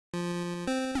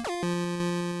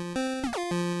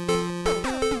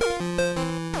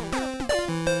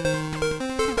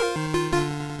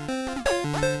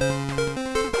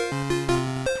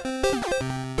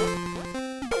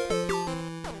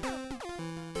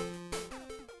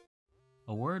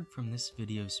word from this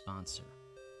video's sponsor.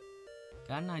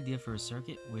 Got an idea for a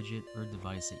circuit, widget, or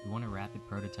device that you want to rapid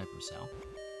prototype or sell?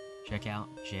 Check out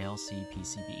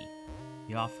JLC-PCB.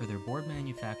 They offer their board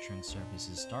manufacturing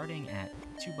services starting at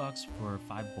 $2 for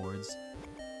 5 boards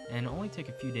and only take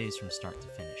a few days from start to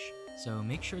finish. So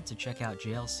make sure to check out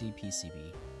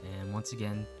JLC-PCB, and once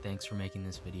again, thanks for making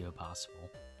this video possible.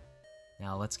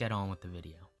 Now let's get on with the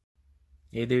video.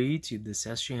 Hey there YouTube, this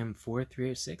is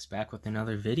SJM4306 back with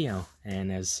another video,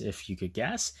 and as if you could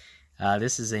guess,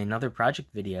 this is another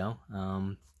project video.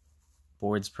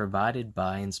 Boards provided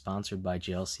by and sponsored by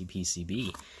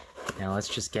JLC-PCB. Now let's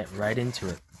just get right into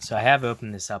it. So I have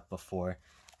opened this up before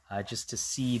just to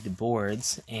see the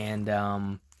boards, and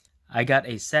I got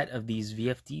a set of these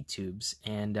VFD tubes,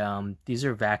 and these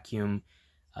are vacuum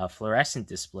fluorescent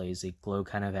displays. They glow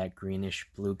kind of that greenish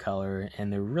blue color,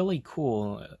 and they're really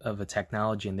cool of a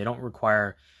technology, and they don't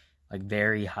require like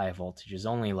very high voltages,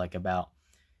 only like about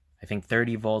I think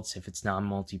 30 volts if it's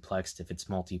non-multiplexed. If it's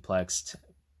multiplexed,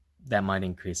 that might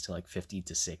increase to like 50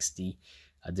 to 60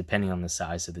 depending on the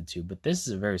size of the tube, but this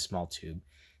is a very small tube.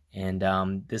 And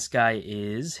this guy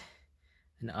is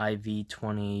an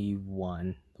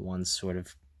IV-21, the one's sort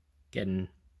of getting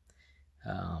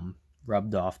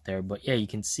rubbed off there, but yeah, you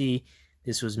can see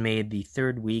this was made the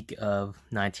 3rd week of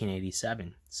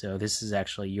 1987, so this is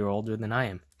actually a year older than I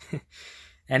am.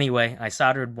 Anyway, I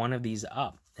soldered one of these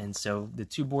up, and so the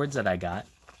 2 boards that I got,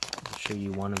 I'll show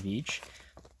you one of each,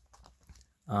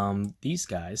 these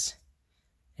guys,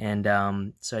 and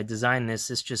so I designed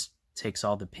this just takes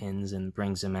all the pins and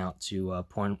brings them out to a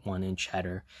 0.1 inch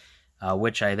header,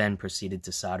 which I then proceeded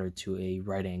to solder to a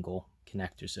right angle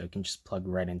connector, so it can just plug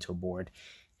right into a board.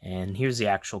 And here's the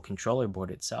actual controller board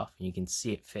itself, and you can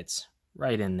see it fits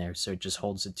right in there, so it just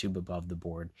holds the tube above the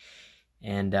board.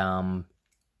 And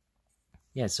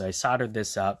yeah, so I soldered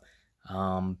this up.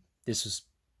 This was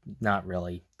not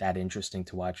really that interesting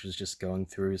to watch, it was just going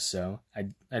through, so I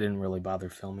didn't really bother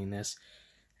filming this.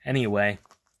 Anyway,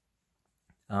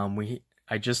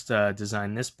 I just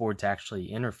designed this board to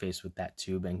actually interface with that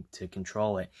tube and to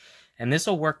control it. And this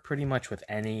will work pretty much with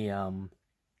any of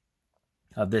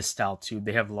this style tube.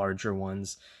 They have larger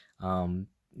ones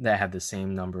that have the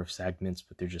same number of segments,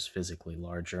 but they're just physically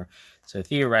larger. So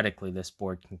theoretically, this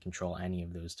board can control any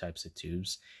of those types of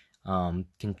tubes.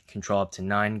 Can control up to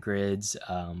 9 grids,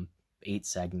 8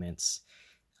 segments,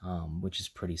 which is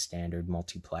pretty standard,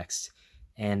 multiplexed.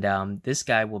 And this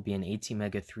guy will be an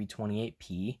ATmega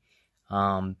 328P.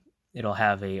 It'll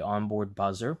have a onboard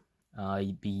buzzer,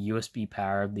 be USB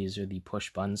powered. These are the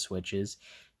push button switches,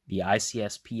 the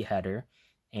ICSP header,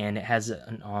 and it has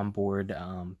an onboard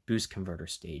boost converter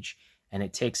stage. And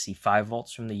it takes the 5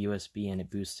 volts from the USB and it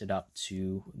boosts it up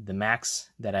to the max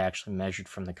that I actually measured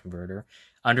from the converter.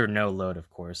 Under no load, of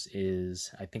course, is,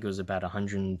 I think it was about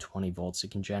 120 volts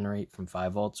it can generate from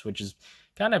 5 volts, which is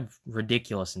kind of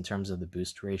ridiculous in terms of the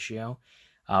boost ratio.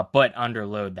 But under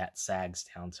load, that sags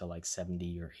down to like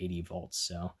 70 or 80 volts.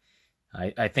 So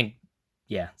I think,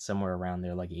 yeah, somewhere around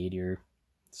there, like 80 or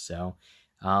so.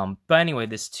 But anyway,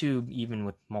 this tube, even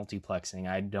with multiplexing,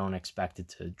 I don't expect it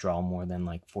to draw more than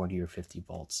like 40 or 50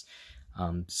 volts.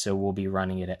 So we'll be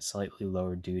running it at slightly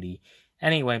lower duty.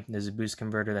 Anyway, there's a boost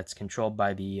converter that's controlled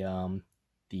by the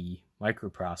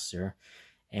microprocessor,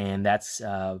 and that's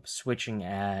switching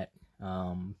at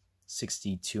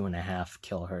 62.5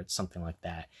 kilohertz, something like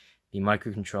that. The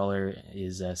microcontroller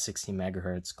is 60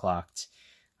 megahertz clocked.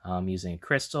 Using a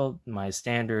crystal. My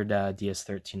standard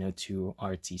DS1302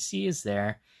 RTC is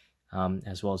there,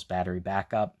 as well as battery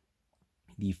backup.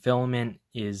 The filament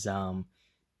is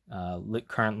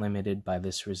current limited by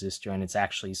this resistor, and it's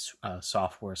actually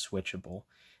software switchable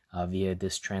via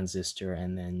this transistor,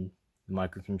 and then the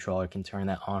microcontroller can turn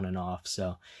that on and off.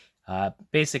 So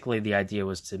basically the idea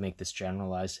was to make this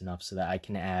generalized enough so that I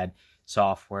can add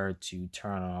software to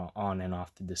turn on and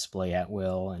off the display at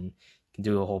will, and can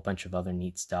do a whole bunch of other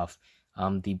neat stuff.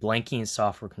 The blanking is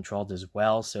software controlled as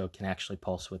well, so it can actually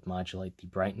pulse width modulate the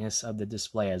brightness of the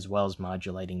display as well as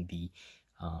modulating the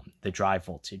drive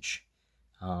voltage.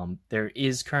 There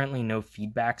is currently no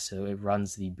feedback, so it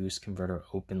runs the boost converter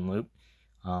open loop,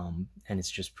 and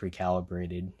it's just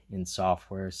pre-calibrated in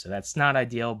software, so that's not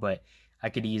ideal, but I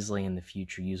could easily in the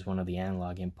future use one of the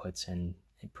analog inputs and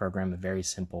program a very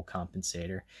simple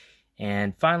compensator.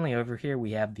 And finally, over here,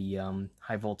 we have the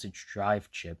high voltage drive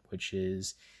chip, which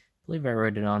is, I believe I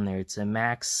wrote it on there, it's a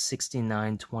Max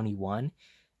 6921,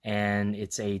 and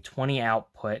it's a 20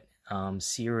 output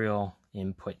serial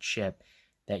input chip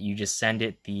that you just send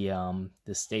it the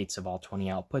states of all 20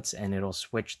 outputs, and it'll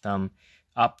switch them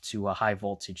up to a high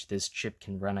voltage. This chip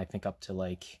can run, I think, up to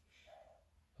like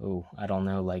I don't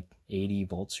know, like 80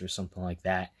 volts or something like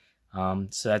that.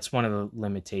 So that's one of the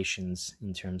limitations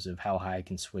in terms of how high I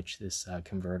can switch this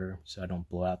converter so I don't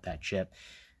blow out that chip.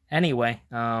 Anyway,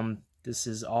 this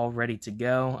is all ready to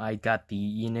go. I got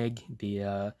the Enig,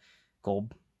 the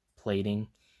gold plating,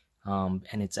 and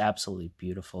it's absolutely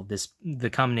beautiful. The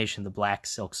combination of the black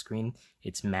silk screen,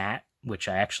 it's matte, which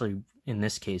I actually, in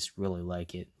this case, really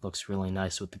like. It looks really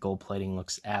nice with the gold plating,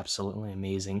 looks absolutely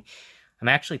amazing. I'm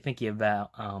actually thinking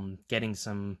about getting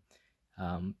some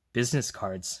business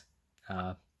cards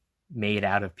made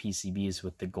out of PCBs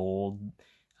with the gold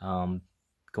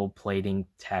plating,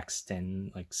 text,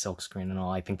 and like silk screen and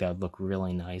all. I think that would look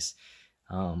really nice.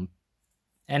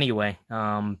 Anyway,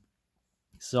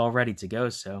 it's all ready to go,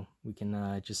 so we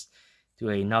can just do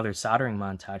another soldering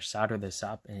montage, solder this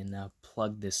up, and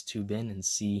plug this tube in and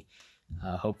see.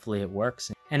 Hopefully it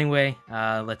works. Anyway,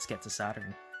 let's get to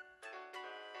soldering.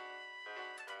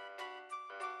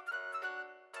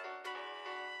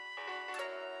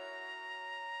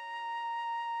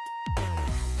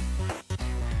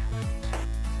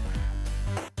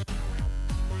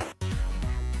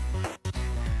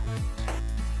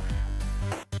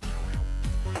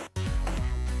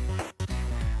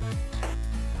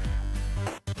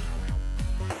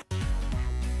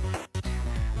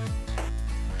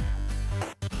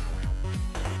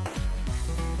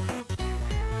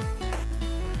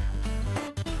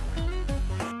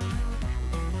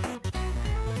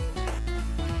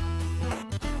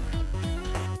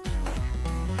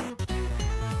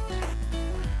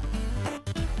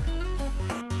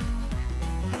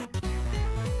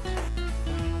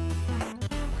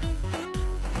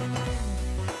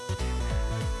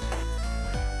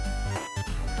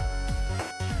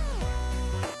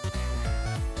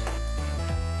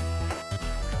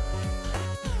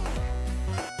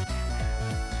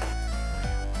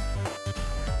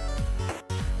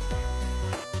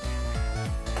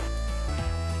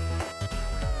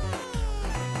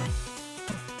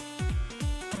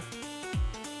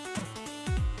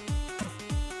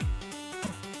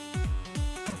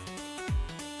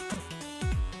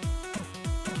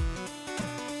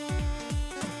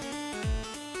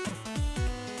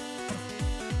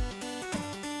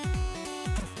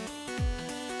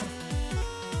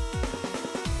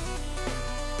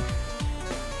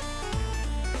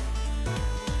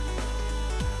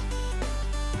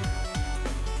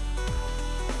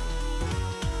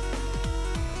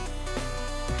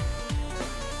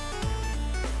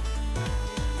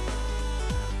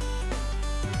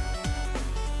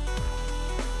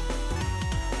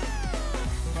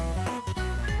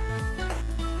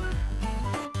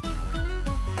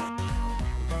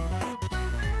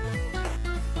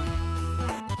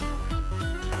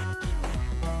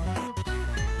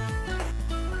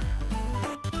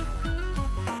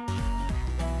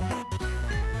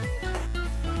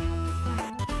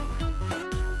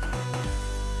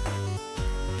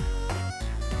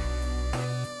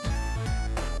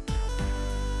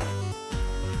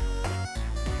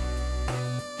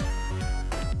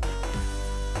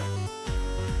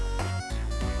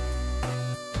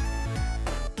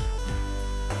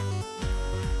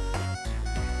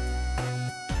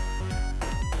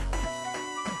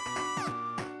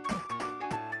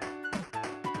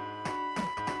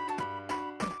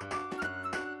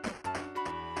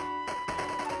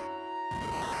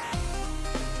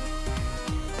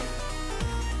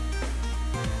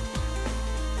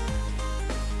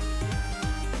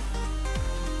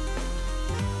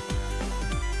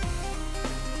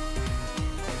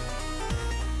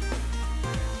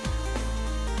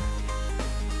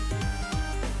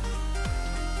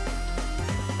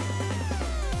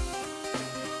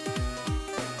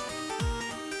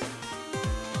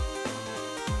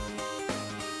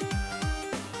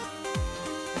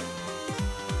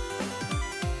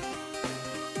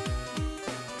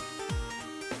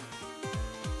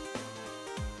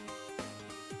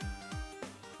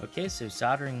 Okay, so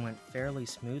soldering went fairly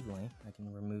smoothly. I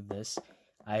can remove this.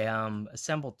 I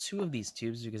assembled two of these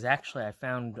tubes because actually I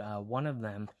found one of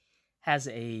them has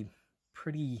a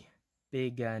pretty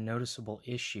big noticeable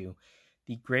issue.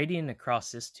 The gradient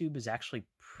across this tube is actually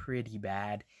pretty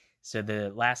bad. So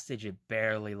the last digit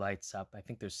barely lights up. I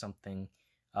think there's something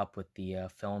up with the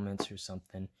filaments or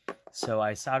something. So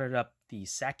I soldered up the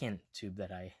second tube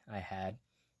that I had,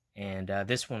 and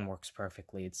this one works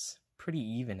perfectly. It's pretty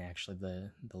even actually,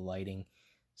 the lighting.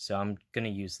 So I'm gonna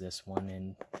use this one,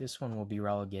 and this one will be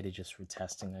relegated just for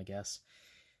testing, I guess.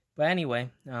 But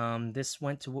anyway, this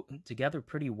went together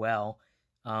pretty well.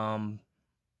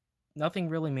 Nothing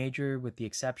really major, with the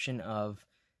exception of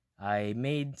I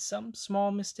made some small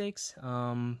mistakes.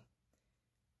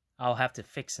 I'll have to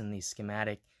fix in the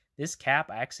schematic. This cap,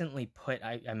 I accidentally put,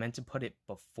 I meant to put it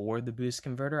before the boost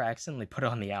converter. I accidentally put it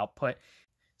on the output.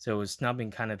 So it was snubbing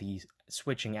kind of the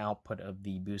switching output of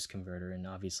the boost converter, and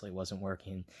obviously it wasn't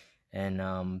working. And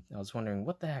I was wondering,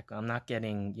 what the heck? I'm not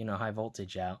getting, high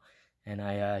voltage out. And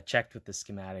I checked with the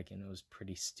schematic, and it was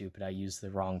pretty stupid. I used the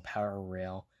wrong power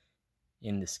rail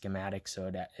in the schematic,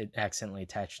 so it accidentally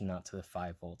attached not to the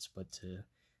 5 volts, but to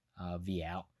V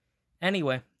out.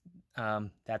 Anyway,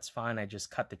 that's fine. I just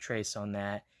cut the trace on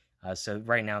that. So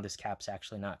right now this cap's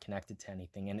actually not connected to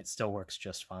anything, and it still works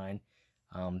just fine.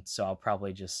 So I'll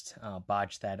probably just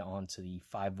bodge that onto the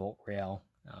 5-volt rail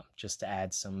just to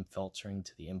add some filtering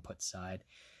to the input side.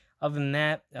 Other than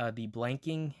that, the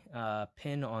blanking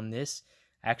pin on this,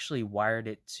 I actually wired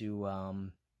it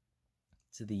to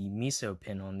the MISO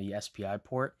pin on the SPI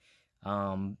port.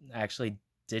 I actually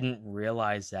didn't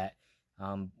realize that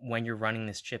when you're running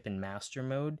this chip in master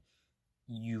mode,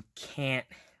 you can't...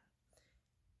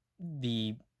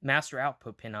 The master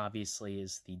output pin obviously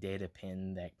is the data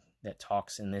pin that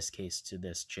talks in this case to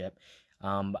this chip.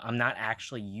 I'm not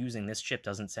actually using, this chip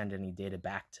doesn't send any data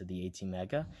back to the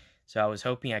ATmega, so I was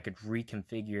hoping I could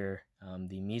reconfigure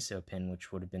the MISO pin,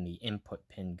 which would have been the input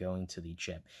pin going to the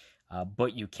chip.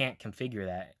 But you can't configure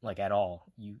that like at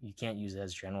all. You can't use it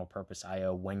as general purpose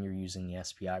I/O when you're using the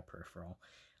SPI peripheral,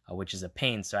 which is a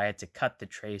pain. So I had to cut the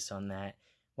trace on that.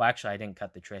 Well, actually, I didn't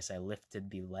cut the trace. I lifted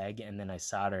the leg, and then I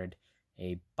soldered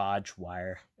a bodge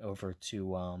wire over to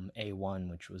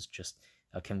A1, which was just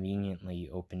a conveniently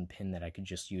open pin that I could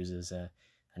just use as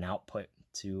an output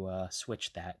to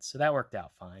switch that. So that worked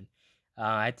out fine.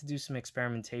 I had to do some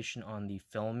experimentation on the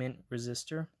filament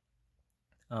resistor.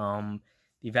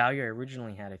 The value I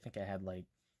originally had, I think I had like,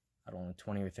 I don't know,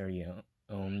 20 or 30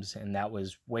 ohms, and that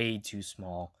was way too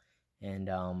small. And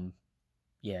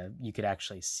yeah, you could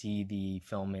actually see the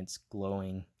filaments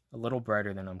glowing a little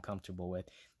brighter than I'm comfortable with.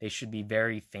 They should be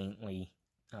very faintly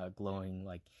glowing,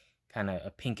 like kind of a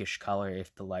pinkish color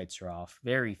if the lights are off,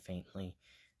 very faintly,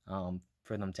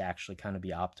 for them to actually kind of be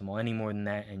optimal. Any more than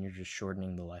that, and you're just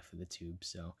shortening the life of the tube.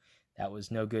 So that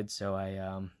was no good, so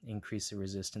I increased the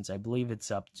resistance. I believe it's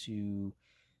up to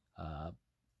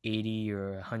 80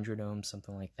 or 100 ohms,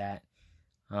 something like that.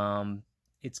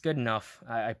 It's good enough.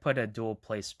 I put a dual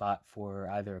place spot for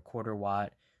either a 1/4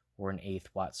 watt or an 1/8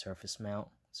 watt surface mount.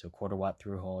 So 1/4 watt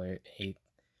through hole, 1/8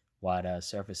 watt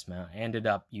surface mount. I ended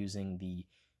up using the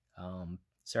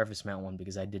surface mount one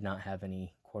because I did not have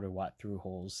any 1/4 watt through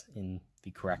holes in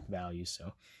the correct value.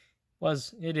 So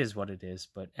it is what it is.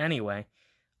 But anyway,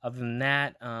 other than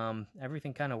that,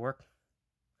 everything kind of worked.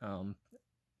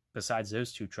 Besides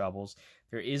those two troubles,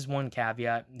 there is one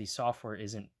caveat. The software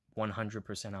isn't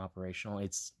 100% operational.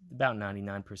 It's about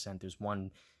 99%. There's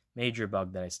one major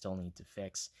bug that I still need to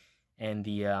fix. And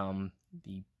the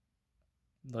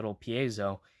little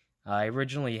piezo, I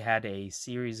originally had a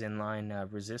series inline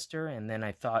resistor, and then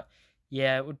I thought,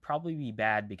 yeah, it would probably be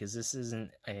bad because this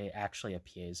isn't actually a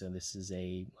piezo. This is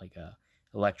like a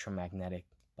electromagnetic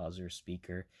buzzer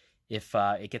speaker. If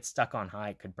it gets stuck on high,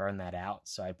 it could burn that out.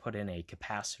 So I put in a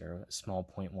capacitor, a small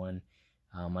 0.1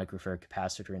 microfarad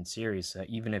capacitor in series, so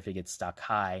even if it gets stuck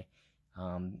high,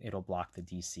 it'll block the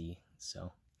DC.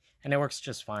 So, and it works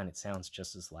just fine. It sounds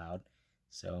just as loud,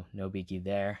 so no biggie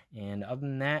there. And other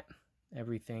than that,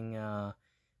 everything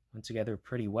went together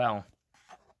pretty well.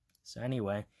 So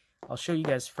anyway, I'll show you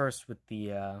guys first with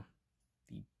the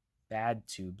bad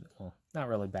tube. Well, not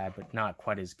really bad, but not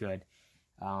quite as good.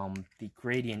 The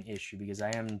gradient issue, because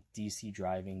I am DC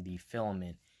driving the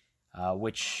filament,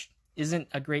 which isn't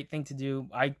a great thing to do.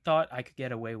 I thought I could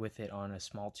get away with it on a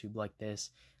small tube like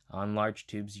this. On large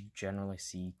tubes, you generally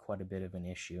see quite a bit of an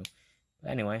issue.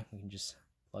 But anyway, we can just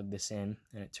plug this in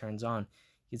and it turns on.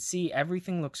 You can see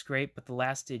everything looks great, but the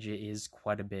last digit is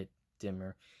quite a bit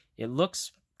dimmer. It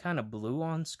looks kind of blue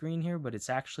on screen here, but it's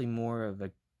actually more of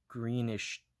a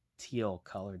greenish teal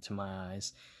color to my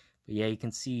eyes. But yeah, you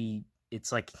can see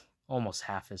it's like almost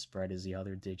half as bright as the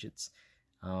other digits.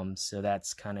 So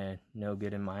that's kind of no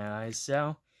good in my eyes.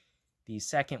 So the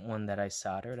second one that I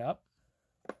soldered up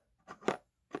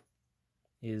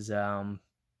is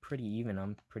pretty even.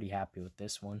 I'm pretty happy with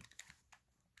this one.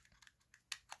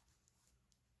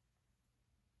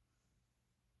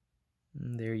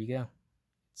 And there you go.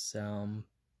 It's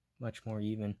much more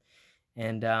even.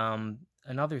 And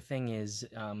another thing is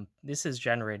this is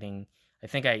generating, I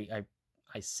think I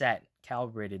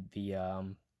calibrated the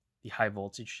high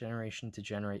voltage generation to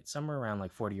generate somewhere around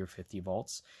like 40 or 50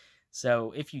 volts.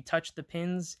 So if you touch the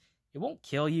pins, it won't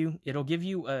kill you. It'll give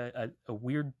you a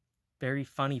weird, very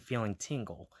funny feeling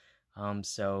tingle.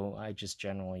 So I just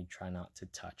generally try not to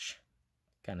touch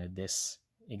kind of this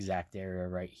exact area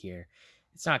right here.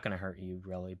 It's not going to hurt you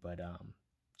really, but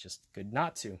just good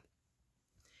not to.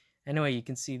 Anyway, you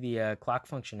can see the clock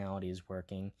functionality is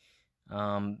working.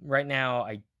 Right now,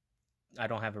 I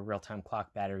don't have a real-time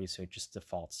clock battery, so it just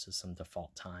defaults to some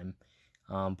default time.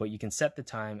 But you can set the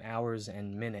time, hours,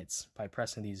 and minutes by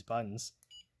pressing these buttons.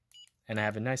 And I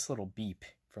have a nice little beep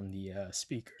from the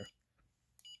speaker.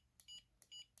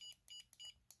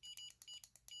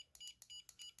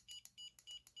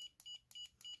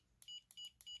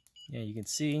 Yeah, you can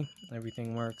see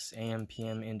everything works. AM,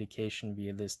 PM indication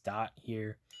via this dot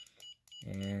here.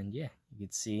 And yeah, you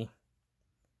can see it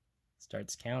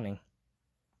starts counting.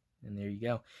 And there you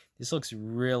go. This looks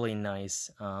really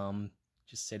nice.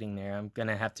 Just sitting there. I'm going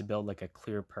to have to build like a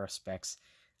clear perspex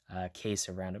case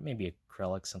around it. Maybe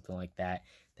acrylic, something like that.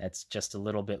 That's just a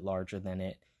little bit larger than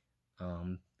it.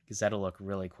 Because that'll look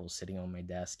really cool sitting on my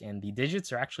desk. And the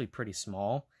digits are actually pretty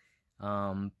small.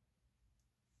 And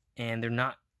they're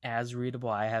not as readable.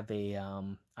 I have a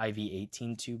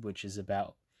IV-18 tube, which is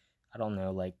about, I don't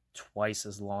know, like twice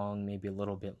as long, maybe a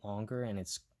little bit longer, and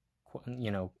it's,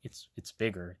 you know, it's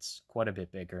bigger. It's quite a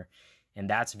bit bigger, and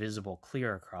that's visible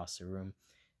clear across the room.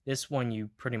 This one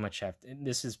you pretty much have to,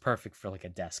 this is perfect for like a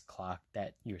desk clock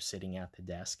that you're sitting at the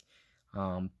desk.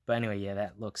 But anyway, yeah,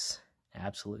 that looks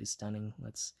absolutely stunning.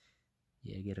 Let's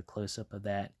get a close-up of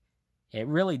that. It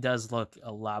really does look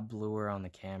a lot bluer on the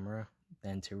camera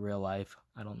than to real life.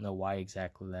 I don't know why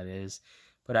exactly that is,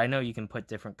 but I know you can put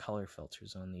different color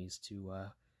filters on these to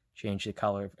change the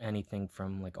color of anything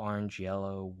from like orange,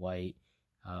 yellow, white,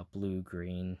 blue,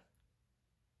 green.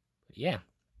 But yeah,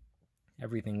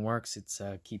 everything works. It's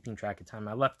keeping track of time.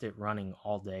 I left it running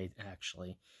all day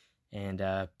actually, and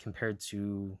compared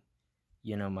to,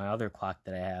 you know, my other clock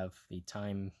that I have, the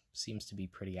time seems to be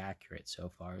pretty accurate so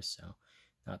far, so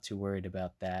not too worried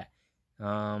about that.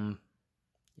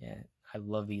 Yeah, I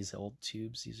love these old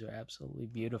tubes. These are absolutely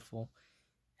beautiful.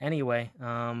 Anyway,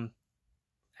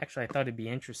 actually I thought it'd be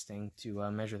interesting to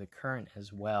measure the current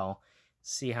as well,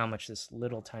 see how much this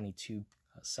little tiny tube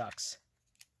sucks.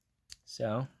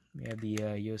 So we have the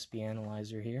USB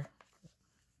analyzer here.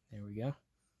 There we go.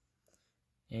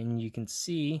 And you can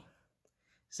see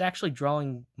it's actually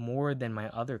drawing more than my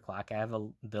other clock. I have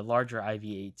the larger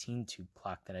IV-18 tube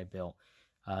clock that I built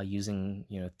using,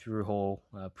 you know, through-hole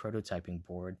prototyping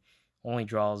board. Only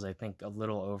draws, I think, a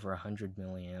little over 100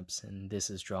 milliamps, and this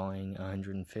is drawing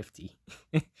 150,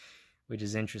 which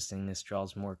is interesting. This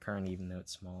draws more current even though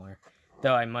it's smaller.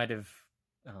 Though I might have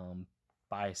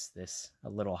biased this a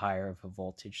little higher of a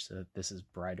voltage so that this is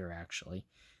brighter actually.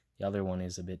 The other one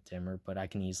is a bit dimmer, but I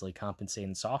can easily compensate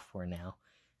in software now.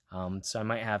 So I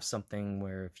might have something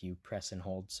where if you press and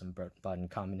hold some button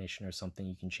combination or something,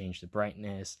 you can change the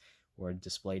brightness or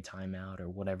display timeout or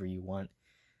whatever you want.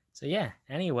 So yeah,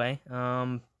 anyway,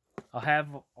 I'll have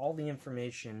all the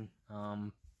information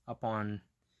up on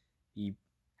the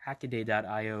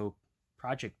hackaday.io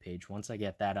project page. Once I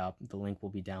get that up, the link will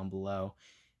be down below.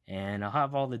 And I'll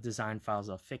have all the design files.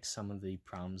 I'll fix some of the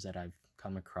problems that I've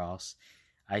come across.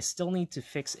 I still need to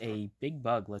fix a big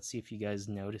bug. Let's see if you guys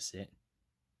notice it.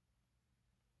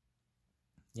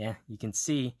 Yeah, you can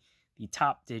see the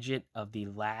top digit of the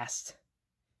last,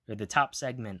 or the top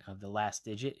segment of the last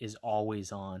digit is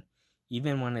always on.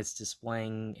 Even when it's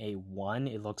displaying a 1,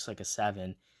 it looks like a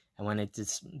 7. And when it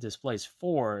displays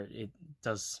 4, it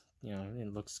does, you know,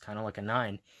 it looks kind of like a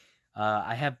 9.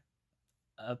 I have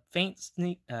a faint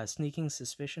sneaking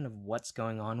suspicion of what's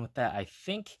going on with that. I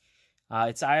think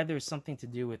it's either something to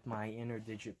do with my inner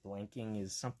digit blinking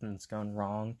is something that's going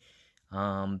wrong.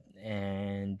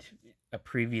 And a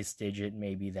previous digit,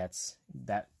 maybe that's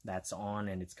on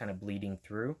and it's kind of bleeding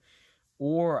through.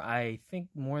 Or I think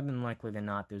more than likely than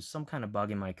not, there's some kind of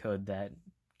bug in my code that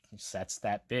sets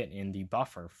that bit in the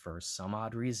buffer for some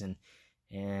odd reason.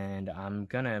 And I'm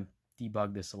going to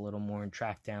debug this a little more and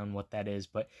track down what that is.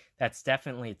 But that's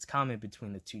definitely, it's common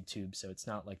between the two tubes. So it's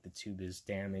not like the tube is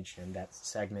damaged and that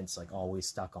segment's like always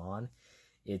stuck on.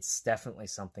 It's definitely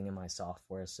something in my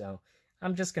software. So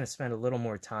I'm just going to spend a little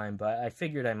more time, but I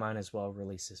figured I might as well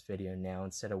release this video now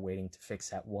instead of waiting to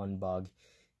fix that one bug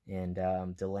and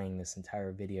delaying this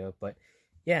entire video. But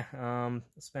yeah, I'll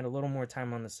spend a little more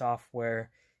time on the software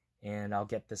and I'll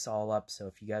get this all up. So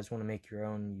if you guys want to make your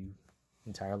own, you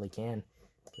entirely can.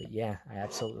 But yeah, I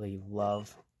absolutely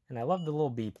love, and I love the little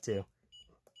beep too.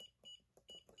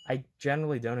 I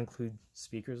generally don't include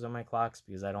speakers on my clocks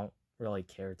because I don't really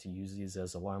care to use these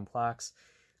as alarm clocks.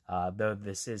 Though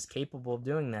this is capable of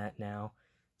doing that now,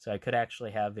 so I could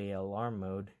actually have a alarm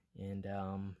mode and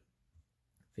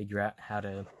figure out how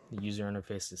to the user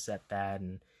interface to set that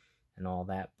and and all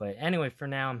that. But anyway, for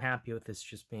now, I'm happy with this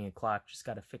just being a clock. Just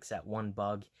got to fix that one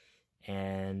bug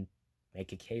and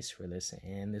make a case for this,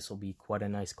 and this will be quite a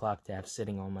nice clock to have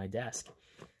sitting on my desk.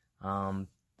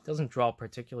 Doesn't draw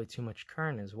particularly too much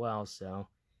current as well, so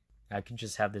I could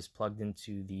just have this plugged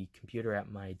into the computer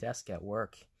at my desk at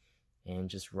work and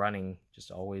just running,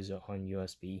 just always on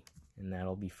USB, and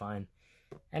that'll be fine.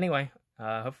 Anyway,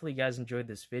 hopefully you guys enjoyed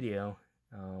this video.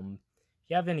 If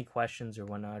you have any questions or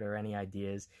whatnot, or any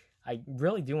ideas, I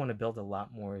really do want to build a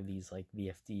lot more of these like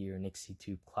VFD or Nixie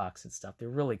tube clocks and stuff. They're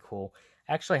really cool.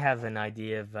 I actually have an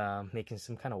idea of making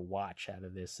some kind of watch out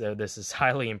of this, so this is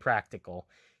highly impractical,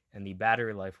 and the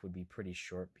battery life would be pretty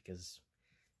short, because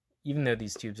even though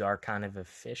these tubes are kind of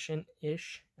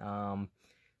efficient-ish,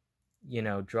 you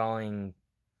know, drawing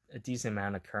a decent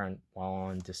amount of current while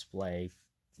on display,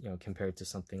 you know, compared to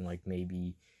something like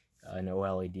maybe an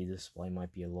OLED display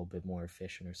might be a little bit more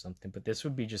efficient or something. But this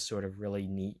would be just sort of really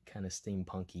neat, kind of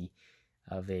steampunky,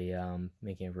 of a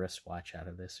making a wristwatch out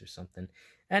of this or something.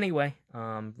 Anyway,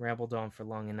 rambled on for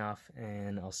long enough,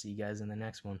 and I'll see you guys in the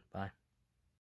next one. Bye.